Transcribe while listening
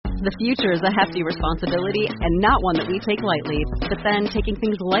The future is a hefty responsibility and not one that we take lightly. But then taking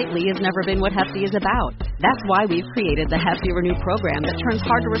things lightly has never been what Hefty is about. That's why we've created the Hefty Renew program that turns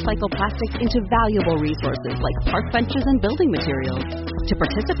hard-to-recycle plastics into valuable resources like park benches and building materials. To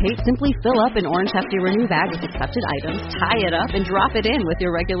participate, simply fill up an orange Hefty Renew bag with accepted items, tie it up, and drop it in with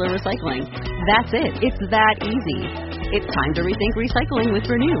your regular recycling. That's it. It's that easy. It's time to rethink recycling with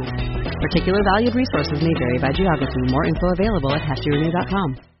Renew. Particular valued resources may vary by geography. More info available at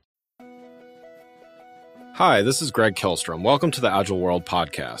heftyrenew.com. Hi, this is Greg Kihlstrom. Welcome to the Agile World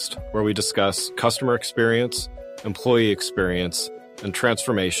podcast, where we discuss customer experience, employee experience, and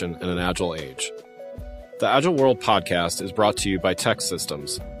transformation in an agile age. The Agile World podcast is brought to you by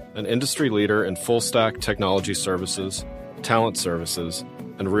TEKsystems, an industry leader in full-stack technology services, talent services,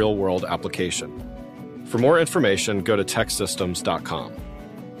 and real-world application. For more information, go to TEKsystems.com.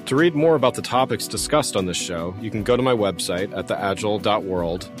 To read more about the topics discussed on this show, you can go to my website at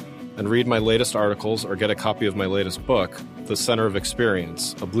theagile.world and read my latest articles or get a copy of my latest book, The Center of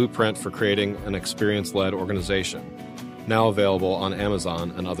Experience, a blueprint for creating an experience-led organization, now available on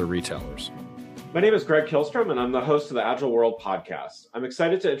Amazon and other retailers. My name is Greg Kihlstrom, and I'm the host of the Agile World podcast. I'm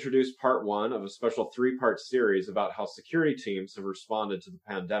excited to introduce part one of a special three-part series about how security teams have responded to the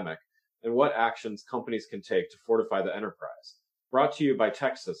pandemic and what actions companies can take to fortify the enterprise. Brought to you by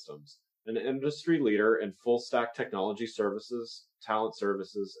TEKsystems, an industry leader in full-stack technology services, talent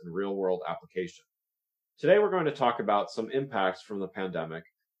services, and real-world application. Today, we're going to talk about some impacts from the pandemic,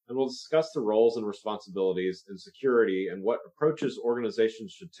 and we'll discuss the roles and responsibilities in security and what approaches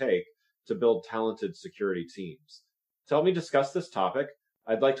organizations should take to build talented security teams. To help me discuss this topic,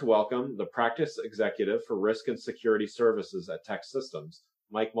 I'd like to welcome the Practice Executive for Risk and Security Services at TEKsystems,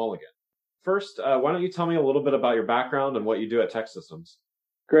 Mike Mulligan. First, why don't you tell me a little bit about your background and what you do at TEKsystems?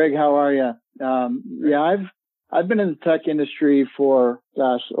 Greg, how are you? I've been in the tech industry for,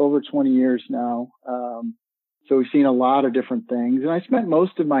 over 20 years now. So we've seen a lot of different things. And I spent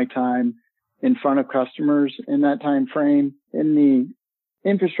most of my time in front of customers in that time frame in the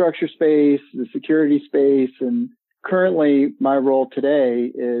infrastructure space, the security space. And currently my role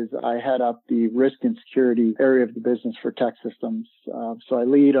today is I head up the risk and security area of the business for TEKsystems. So I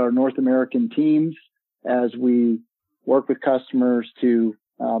lead our North American teams as we work with customers to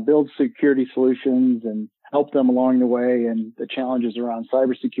build security solutions and help them along the way and the challenges around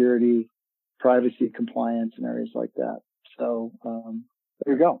cybersecurity, privacy, compliance, and areas like that. So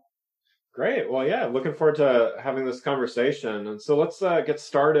there you go. Great. Well, yeah, looking forward to having this conversation. And so let's get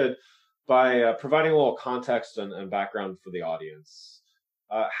started by providing a little context and background for the audience.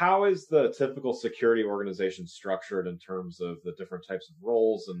 How is the typical security organization structured in terms of the different types of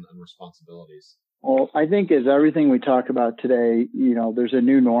roles and responsibilities? Well, I think as everything we talk about today, there's a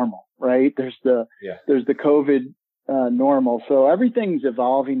new normal, right? There's the COVID normal. So everything's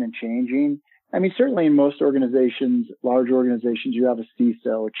evolving and changing. I mean, certainly in most organizations, large organizations, you have a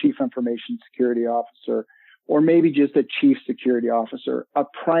CISO, a chief information security officer, or maybe just a chief security officer, a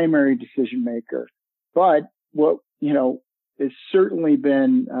primary decision maker. But what, has certainly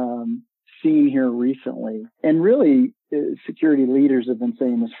been seen here recently, and really security leaders have been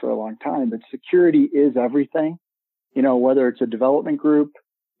saying this for a long time, but security is everything, whether it's a development group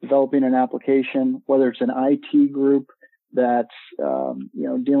developing an application, whether it's an IT group that's,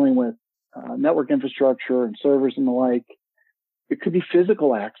 dealing with network infrastructure and servers and the like. It could be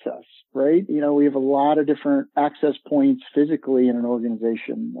physical access, right? We have a lot of different access points physically in an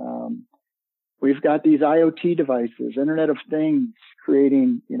organization. We've got these IoT devices, Internet of Things,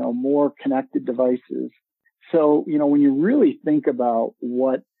 creating, more connected devices. So, when you really think about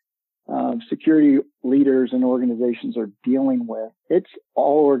what security leaders and organizations are dealing with, it's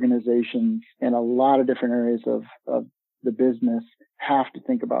all organizations in a lot of different areas of the business have to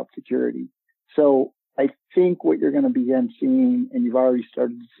think about security. So I think what you're going to begin seeing, and you've already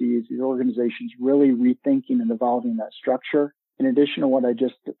started to see, is these organizations really rethinking and evolving that structure. In addition to what I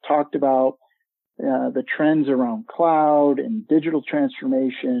just talked about, the trends around cloud and digital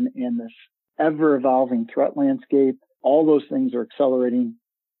transformation and this ever-evolving threat landscape, all those things are accelerating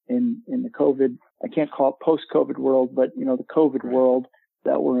in the COVID, I can't call it post-COVID world, but, the COVID world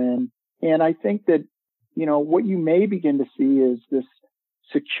that we're in. And I think that, what you may begin to see is this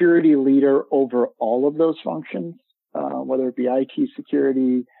security leader over all of those functions, whether it be IT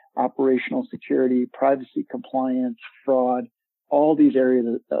security, operational security, privacy, compliance, fraud, all these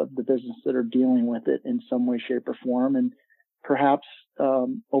areas of the business that are dealing with it in some way, shape, or form. And perhaps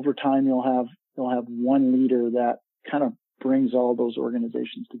over time you'll have one leader that kind of brings all those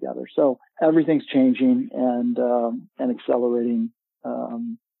organizations together. So everything's changing and accelerating.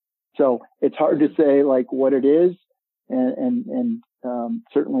 So it's hard to say like what it is and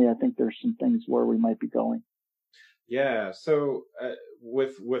certainly I think there's some things where we might be going. Yeah. So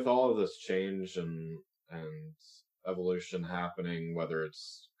with all of this change and evolution happening, whether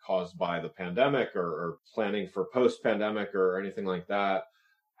it's caused by the pandemic or planning for post-pandemic or anything like that,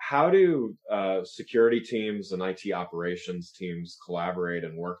 how do security teams and IT operations teams collaborate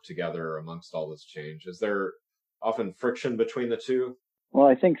and work together amongst all this change? Is there often friction between the two? Well,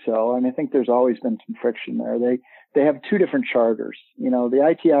 I think so. I think there's always been some friction there. They have two different charters.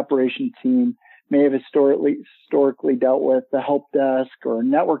 The IT operations team may have historically dealt with the help desk or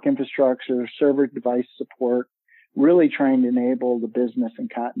network infrastructure, server device support, really trying to enable the business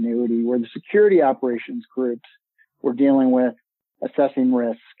and continuity, where the security operations groups were dealing with assessing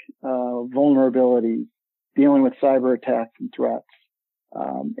risk, vulnerabilities, dealing with cyber attacks and threats,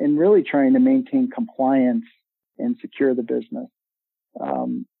 and really trying to maintain compliance and secure the business.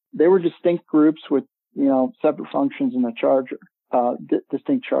 They were distinct groups with, separate functions in the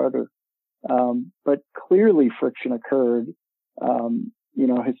distinct charter. But clearly friction occurred,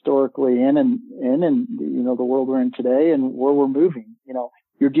 historically and in the world we're in today and where we're moving.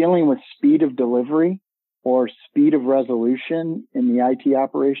 You're dealing with speed of delivery or speed of resolution in the IT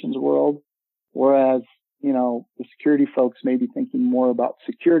operations world, whereas, the security folks may be thinking more about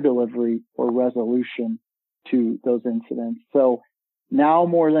secure delivery or resolution to those incidents. So now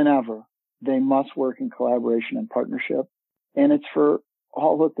more than ever, they must work in collaboration and partnership. And it's for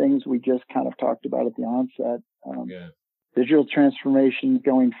all the things we just kind of talked about at the onset. Digital transformation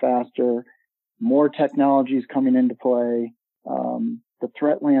going faster, more technologies coming into play. The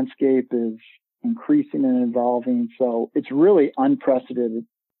threat landscape is increasing and evolving. So it's really unprecedented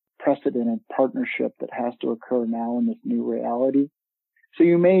partnership that has to occur now in this new reality. So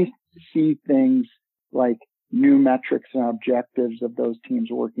you may see things like new metrics and objectives of those teams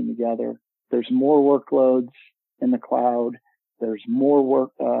working together. There's more workloads in the cloud. There's more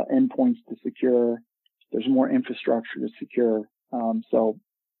endpoints to secure. There's more infrastructure to secure. So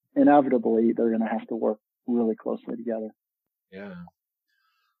inevitably, they're going to have to work really closely together. Yeah.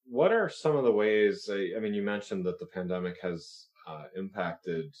 What are some of the ways, you mentioned that the pandemic has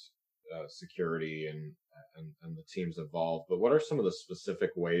impacted security and the teams involved, but what are some of the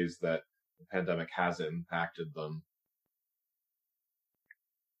specific ways that the pandemic has impacted them?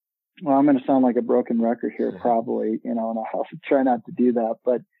 Well, I'm going to sound like a broken record here, probably, and I'll try not to do that.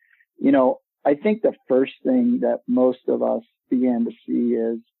 But, I think the first thing that most of us began to see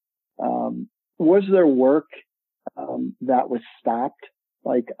is, was there work that was stopped,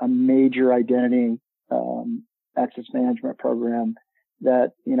 like a major identity access management program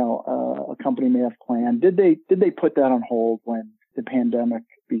that, a company may have planned? Did they put that on hold when the pandemic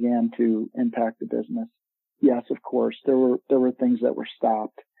began to impact the business? Yes, of course. There were things that were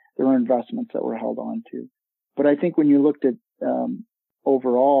stopped. There were investments that were held on to. But I think when you looked at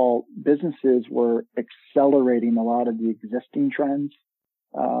overall, businesses were accelerating a lot of the existing trends.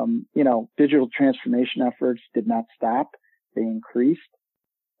 Digital transformation efforts did not stop. They increased.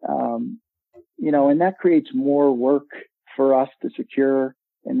 And that creates more work for us to secure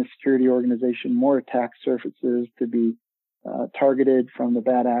in the security organization, more attack surfaces to be targeted from the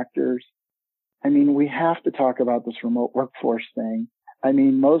bad actors. We have to talk about this remote workforce thing.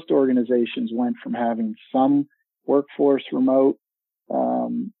 Most organizations went from having some workforce remote,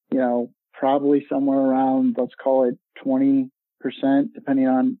 probably somewhere around, let's call it 20%, depending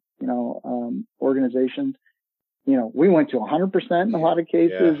on, organizations. We went to 100% in a lot of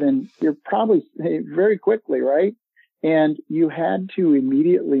cases, and you're probably very quickly, right? And you had to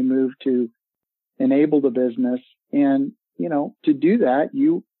immediately move to enable the business. And, to do that,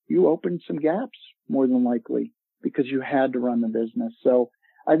 you opened some gaps more than likely because you had to run the business. So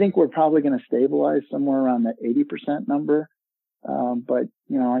I think we're probably going to stabilize somewhere around the 80% number. But,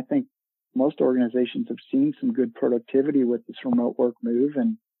 I think most organizations have seen some good productivity with this remote work move.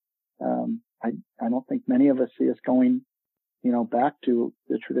 And I don't think many of us see us going, back to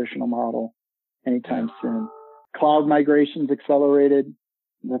the traditional model anytime soon. Cloud migrations accelerated.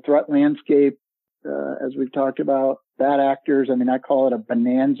 The threat landscape, as we've talked about, bad actors. I call it a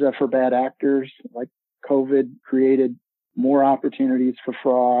bonanza for bad actors. Like COVID created more opportunities for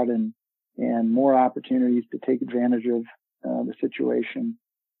fraud and more opportunities to take advantage of the situation.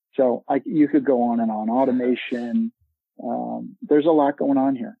 So you could go on and on. Automation. There's a lot going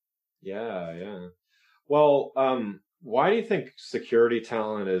on here. Yeah. Well, why do you think security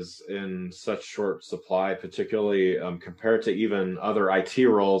talent is in such short supply, particularly compared to even other IT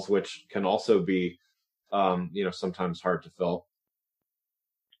roles, which can also be, sometimes hard to fill?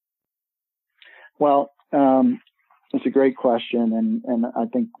 Well, it's a great question, and I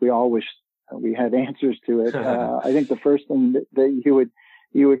think we all wish we had answers to it. I think the first thing that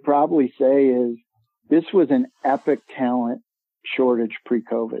you would probably say is this was an epic talent shortage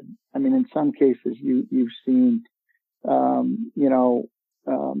pre-COVID. I mean, in some cases, you've seen,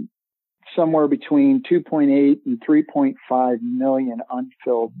 somewhere between 2.8 and 3.5 million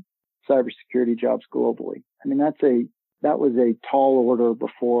unfilled cybersecurity jobs globally. I mean, that was a tall order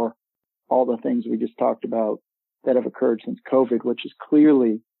before all the things we just talked about that have occurred since COVID, which has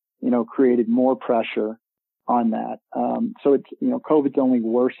clearly, created more pressure on that. So it's, COVID's only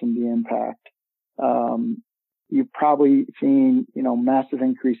worsened the impact. You've probably seen, massive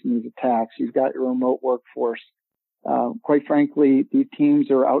increase in these attacks. You've got your remote workforce. Quite frankly, these teams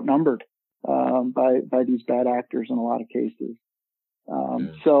are outnumbered by these bad actors in a lot of cases. Why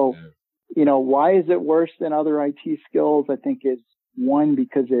is it worse than other IT skills? I think is one,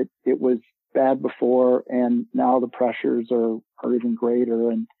 because it was bad before, and now the pressures are even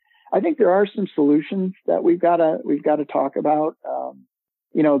greater. And I think there are some solutions that we've got to talk about.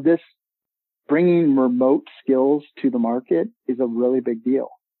 This bringing remote skills to the market is a really big deal.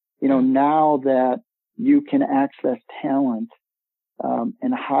 Now that you can access talent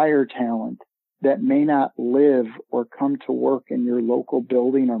and hire talent that may not live or come to work in your local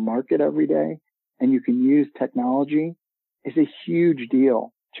building or market every day, and you can use technology, is a huge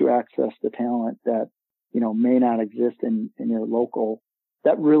deal to access the talent that, may not exist in your local.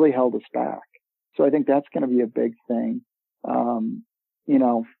 That really held us back. So I think that's going to be a big thing.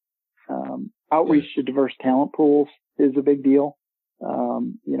 Outreach to diverse talent pools is a big deal.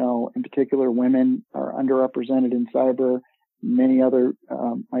 In particular, women are underrepresented in cyber. Many other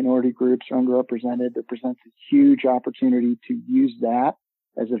minority groups are underrepresented. That presents a huge opportunity to use that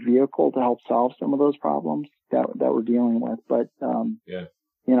as a vehicle to help solve some of those problems that we're dealing with. But,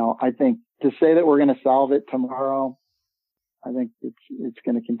 I think to say that we're going to solve it tomorrow, I think it's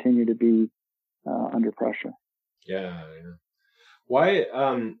going to continue to be under pressure. Yeah. Why?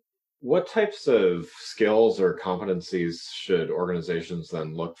 What types of skills or competencies should organizations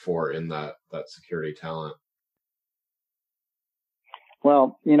then look for in that security talent?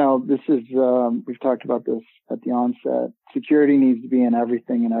 Well, this is, we've talked about this at the onset. Security needs to be in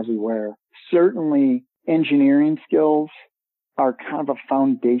everything and everywhere. Certainly engineering skills are kind of a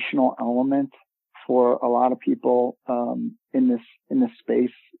foundational element for a lot of people, in this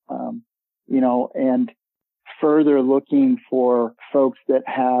space, and further looking for folks that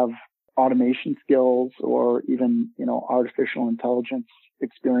have automation skills or even, artificial intelligence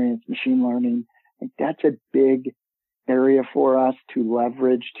experience, machine learning. I think that's a big area for us to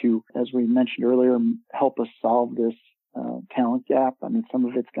leverage to, as we mentioned earlier, help us solve this talent gap. I mean, some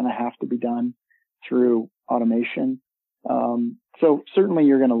of it's going to have to be done through automation. So certainly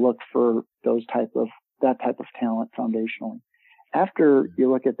you're going to look for that type of talent foundationally. After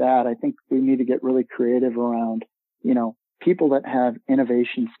you look at that, I think we need to get really creative around, people that have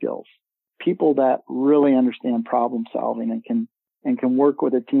innovation skills, people that really understand problem solving and can work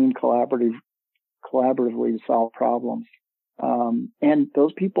with a team collaboratively to solve problems. And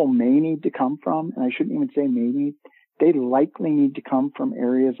those people may need to come from, and I shouldn't even say maybe, they likely need to come from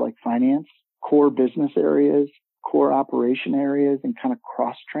areas like finance, core business areas, core operation areas, and kind of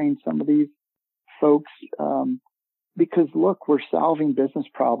cross-train some of these folks. Because look, we're solving business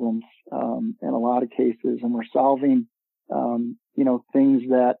problems, in a lot of cases, and we're solving, things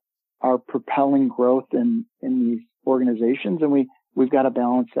that are propelling growth in these organizations. And we've got to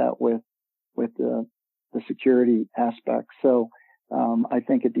balance that with the security aspect. So, I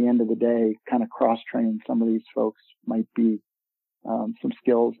think at the end of the day, kind of cross-train some of these folks might be, some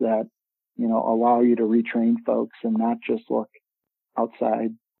skills that, allow you to retrain folks and not just look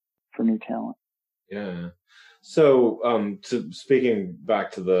outside for new talent. Yeah. So, speaking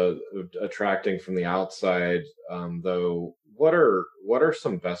back to the attracting from the outside, though, what are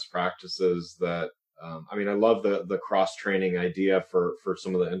some best practices that, I love the cross-training idea for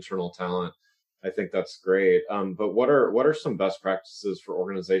some of the internal talent. I think that's great. But what are some best practices for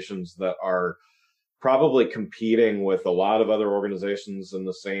organizations that are probably competing with a lot of other organizations in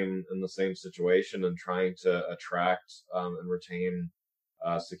the same situation and trying to attract and retain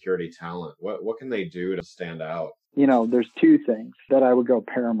security talent? What can they do to stand out? There's two things that I would go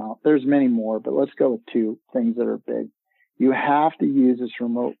paramount. There's many more, but let's go with two things that are big. You have to use this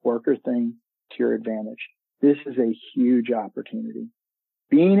remote worker thing to your advantage. This is a huge opportunity.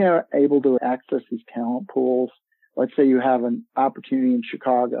 Being able to access these talent pools, let's say you have an opportunity in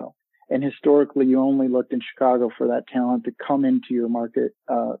Chicago, and historically you only looked in Chicago for that talent to come into your market,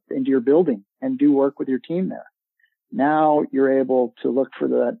 into your building and do work with your team there. Now you're able to look for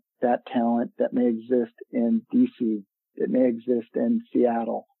that talent that may exist in DC, that may exist in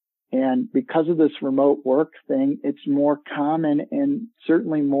Seattle, And because of this remote work thing, it's more common and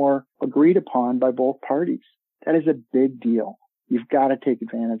certainly more agreed upon by both parties. That is a big deal. You've got to take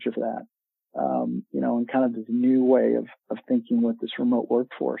advantage of that, and kind of this new way of thinking with this remote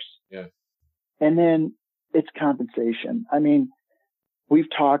workforce. Yeah. And then it's compensation. I mean, we've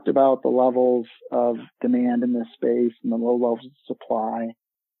talked about the levels of demand in this space and the low levels of supply.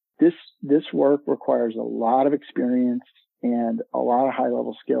 This work requires a lot of experience and a lot of high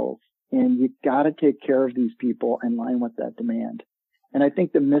level skills. And you've got to take care of these people in line with that demand. And I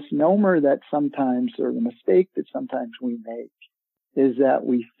think the misnomer that sometimes, or the mistake that sometimes we make, is that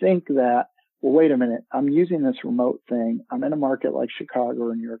we think that, well, wait a minute, I'm using this remote thing. I'm in a market like Chicago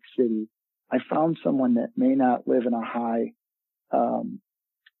or New York City. I found someone that may not live in a high,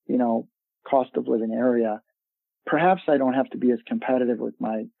 cost of living area. Perhaps I don't have to be as competitive with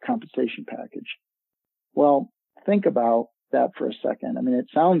my compensation package. Well, think about that for a second. I mean, it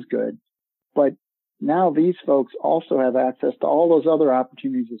sounds good, but now these folks also have access to all those other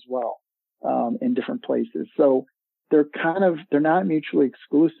opportunities as well, in different places. So they're not mutually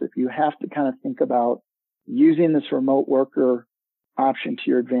exclusive. You have to kind of think about using this remote worker option to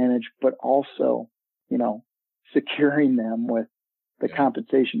your advantage, but also, securing them with the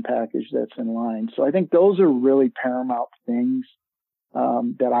compensation package that's in line. So I think those are really paramount things,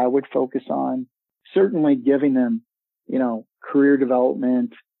 that I would focus on. Certainly giving them, career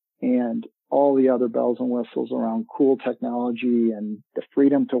development and all the other bells and whistles around cool technology and the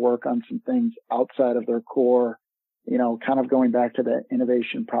freedom to work on some things outside of their core, kind of going back to that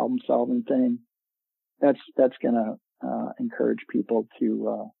innovation problem solving thing. That's going to encourage people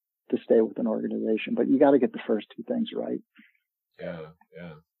to stay with an organization, but you got to get the first two things right. Yeah,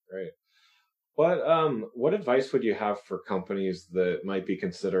 great. What advice would you have for companies that might be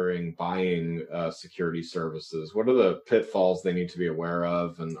considering buying security services? What are the pitfalls they need to be aware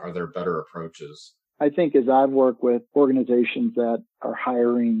of, and are there better approaches? I think as I've worked with organizations that are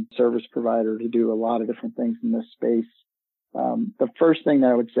hiring service providers to do a lot of different things in this space, the first thing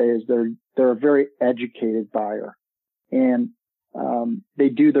that I would say is they're a very educated buyer, and they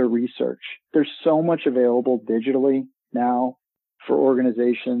do their research. There's so much available digitally now for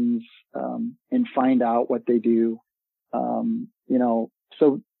organizations, and find out what they do.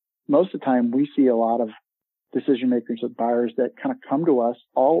 So most of the time we see a lot of decision makers or buyers that kind of come to us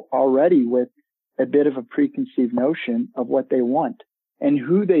already with a bit of a preconceived notion of what they want and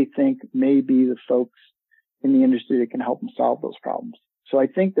who they think may be the folks in the industry that can help them solve those problems. So I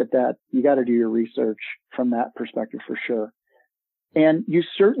think that you got to do your research from that perspective for sure. And you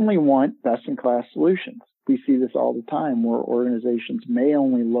certainly want best in class solutions. We see this all the time where organizations may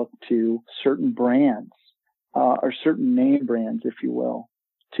only look to certain brands, or certain name brands, if you will,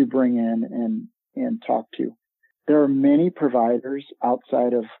 to bring in and talk to. There are many providers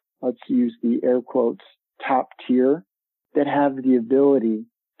outside of, let's use the air quotes, top tier, that have the ability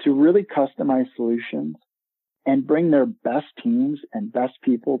to really customize solutions and bring their best teams and best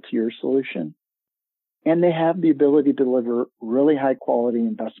people to your solution. And they have the ability to deliver really high quality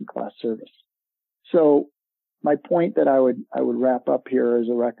and best in class service. So my point that I would wrap up here as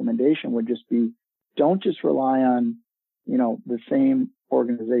a recommendation would just be, don't just rely on, the same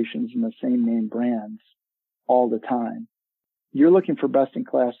organizations and the same name brands all the time. You're looking for best in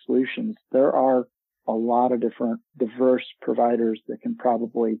class solutions. There are a lot of different diverse providers that can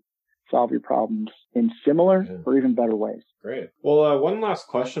probably solve your problems in similar or even better ways. Great. Well, one last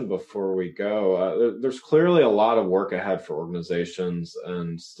question before we go. There's clearly a lot of work ahead for organizations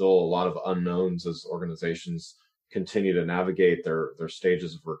and still a lot of unknowns as organizations continue to navigate their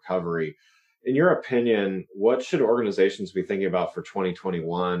stages of recovery. In your opinion, what should organizations be thinking about for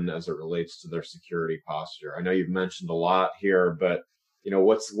 2021 as it relates to their security posture? I know you've mentioned a lot here, but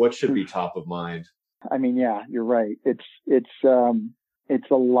what should be top of mind? I mean, yeah, you're right. It's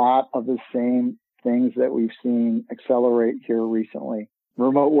a lot of the same things that we've seen accelerate here recently.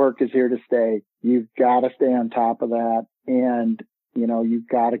 Remote work is here to stay. You've got to stay on top of that, and you've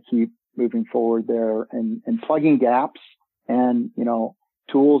got to keep moving forward there and plugging gaps and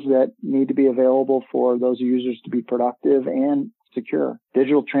tools that need to be available for those users to be productive and secure.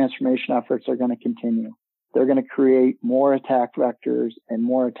 Digital transformation efforts are going to continue. They're going to create more attack vectors and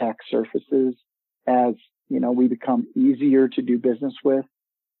more attack surfaces as we become easier to do business with.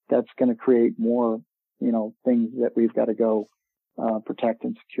 That's going to create more, things that we've got to go protect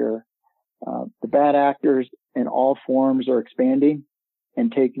and secure. The bad actors in all forms are expanding and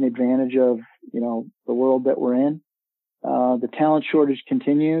taking advantage of, the world that we're in. The talent shortage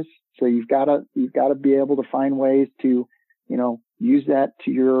continues, so you've got to be able to find ways to, use that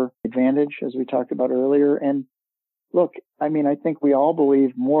to your advantage, as we talked about earlier. And look, I mean, I think we all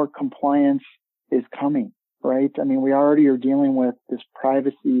believe more compliance is coming, right? I mean, we already are dealing with this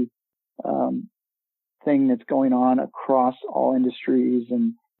privacy thing that's going on across all industries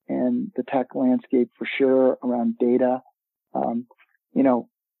and the tech landscape for sure around data.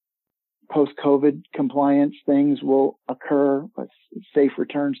 Post-COVID compliance things will occur, safe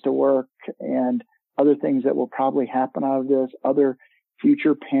returns to work and other things that will probably happen out of this, other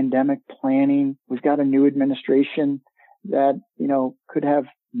future pandemic planning. We've got a new administration that, could have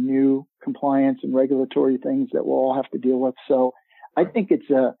new compliance and regulatory things that we'll all have to deal with. So I think it's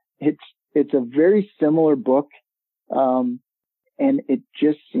a very similar book. And it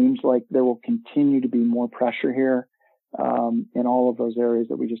just seems like there will continue to be more pressure here, in all of those areas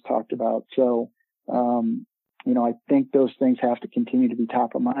that we just talked about. So, I think those things have to continue to be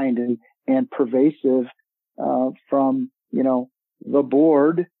top of mind and pervasive, from, the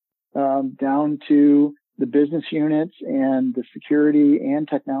board, down to the business units and the security and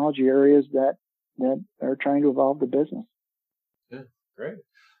technology areas that are trying to evolve the business. Yeah, great.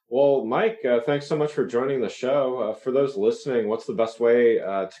 Well, Mike, thanks so much for joining the show. For those listening, what's the best way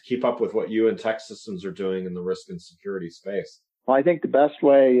to keep up with what you and TEKsystems are doing in the risk and security space? Well, I think the best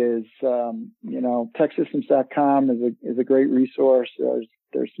way is, TEKsystems.com is a great resource.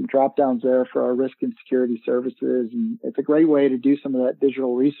 There's some drop downs there for our risk and security services, and it's a great way to do some of that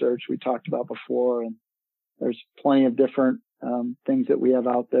digital research we talked about before. And there's plenty of different things that we have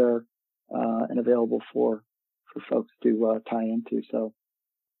out there and available for folks to tie into. So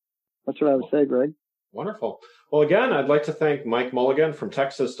that's what I would say, Greg. Wonderful. Well, again, I'd like to thank Mike Mulligan from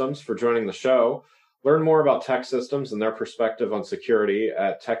TEKsystems for joining the show. Learn more about TEKsystems and their perspective on security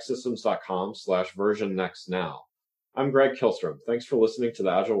at teksystems.com/versionnextnow. I'm Greg Kihlstrom. Thanks for listening to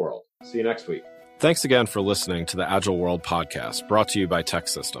The Agile World. See you next week. Thanks again for listening to The Agile World podcast, brought to you by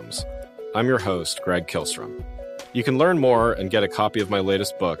TEKsystems. I'm your host, Greg Kihlstrom. You can learn more and get a copy of my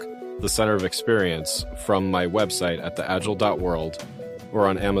latest book, The Center of Experience, from my website at theagile.world or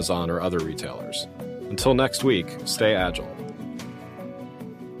on Amazon or other retailers. Until next week, stay agile.